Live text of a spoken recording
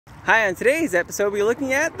Hi, on today's episode we're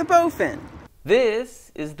looking at the bowfin. This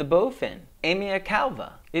is the bowfin, Amia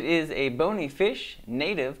calva. It is a bony fish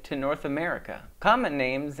native to North America. Common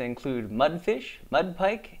names include mudfish,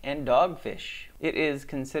 mudpike, and dogfish. It is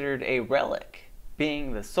considered a relic,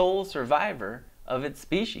 being the sole survivor of its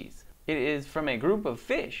species. It is from a group of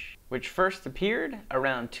fish which first appeared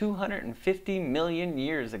around 250 million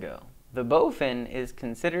years ago. The bowfin is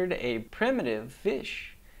considered a primitive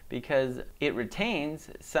fish because it retains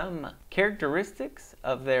some characteristics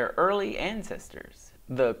of their early ancestors.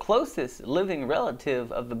 The closest living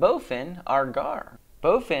relative of the bowfin are gar.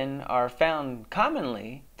 Bowfin are found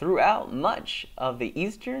commonly throughout much of the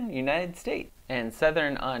eastern United States and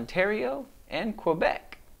southern Ontario and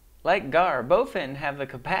Quebec. Like gar, bowfin have the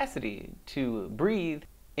capacity to breathe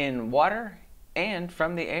in water and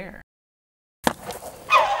from the air.